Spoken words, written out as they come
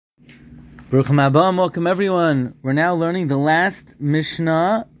Baruch Haba, welcome everyone. We're now learning the last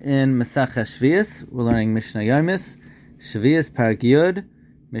Mishnah in Maseches Shvius. We're learning Mishnah Yomis, Shvius, Parak Yud,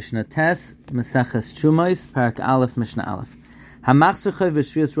 Mishnah Tes, Maseches Trumos, Parak Aleph, Mishnah Aleph. Hamachzer Choy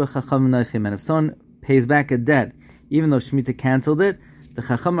v'Shvius Ruach Chacham V'Noichem. And if someone pays back a debt, even though Shemitah canceled it, the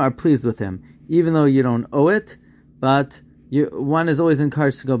Chacham are pleased with him. Even though you don't owe it, but one is always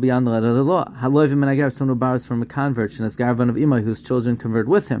encouraged to go beyond the letter of the law. Haloivim Menagar, someone who borrows from a convert, and as Garvan of Imai, whose children convert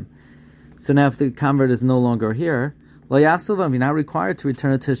with him. So now if the convert is no longer here, you're not required to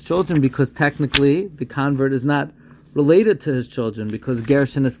return it to his children because technically the convert is not related to his children because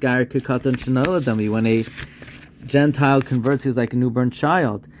Gershon is Gar Kikatan Shanaladami. When a Gentile converts, he's like a newborn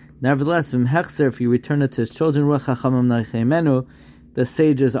child. Nevertheless, if you return it to his children, the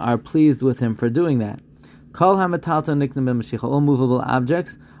sages are pleased with him for doing that. All movable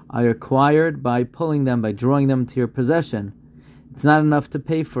objects are acquired by pulling them, by drawing them to your possession. It's not enough to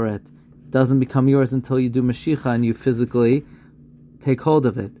pay for it. Doesn't become yours until you do Mashiach and you physically take hold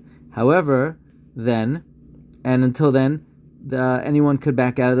of it. However, until then, anyone could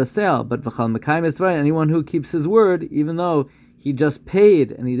back out of the sale. But V'chal Mekayim is right. Anyone who keeps his word, even though he just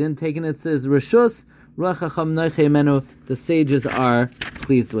paid and he didn't take it, it says Rishus Ruach Chacham Noichei Menu. The sages are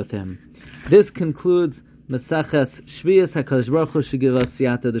pleased with him. This concludes Maseches Shvius. HaKadosh Baruch Hu should give us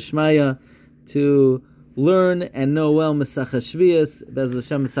Siyata D'Shmaya to learn and know well Maseches Shvius, Bez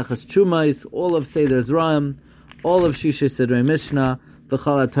Hashem Maseches Trumos, all of Seder Zraim, all of Shisha Sedrei Mishnah,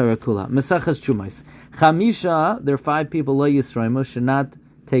 V'chal HaTorah Kula. Maseches Trumos. Chamisha, there are 5 people, Lo Yisroimu, should not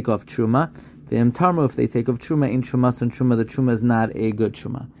take off Truma. V'im Tarmu, if they take off Truma, in Trumas and Truma, the Truma is not a good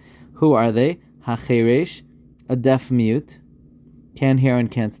Truma. Who are they? HaCheresh, a deaf mute, can't hear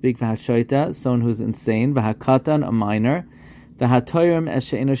and can't speak. V'hashoita, someone who's insane. V'hakatan, a minor. V'hatoyrim es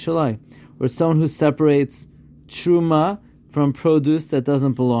she'enu shaloi, or someone who separates truma from produce that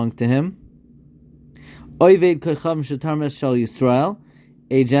doesn't belong to him. Oived kocham shetarmes shal Yisrael,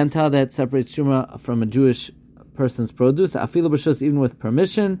 a Gentile that separates truma from a Jewish person's produce. Afilu b'shus, even with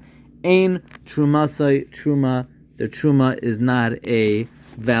permission. Ein trumasai truma, the truma is not a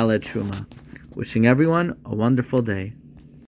valid truma. Wishing everyone a wonderful day.